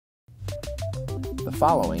The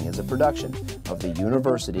following is a production of the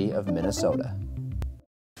University of Minnesota.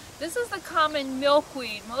 This is the common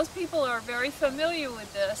milkweed. Most people are very familiar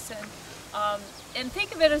with this and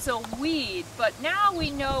think of it as a weed, but now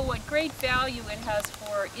we know what great value it has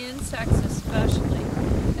for insects especially.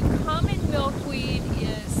 The common milkweed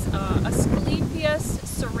is Asclepias,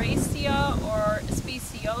 syriaca, or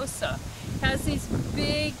speciosa. It has these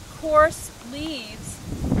big, coarse leaves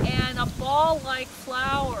and a ball-like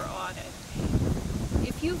flower on it.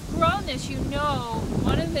 If you've grown this, you know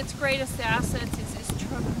one of its greatest assets is its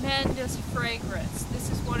tremendous fragrance.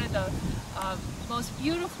 This is one of the most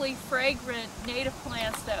beautifully fragrant native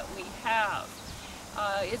plants that we have.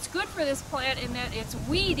 It's good for this plant in that it's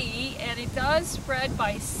weedy and it does spread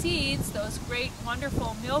by seeds, those great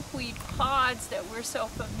wonderful milkweed pods that we're so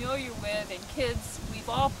familiar with, and kids, we've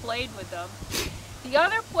all played with them. The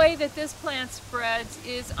other way that this plant spreads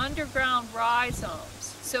is underground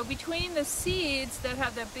rhizomes. So between the seeds that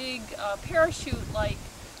have the big parachute-like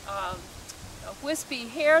wispy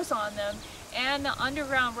hairs on them and the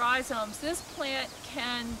underground rhizomes, this plant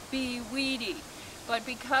can be weedy. But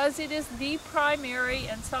because it is the primary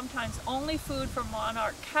and sometimes only food for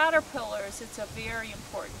monarch caterpillars, it's a very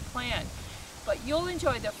important plant. But you'll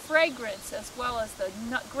enjoy the fragrance as well as the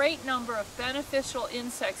great number of beneficial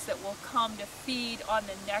insects that will come to feed on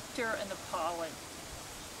the nectar and the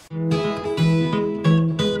pollen.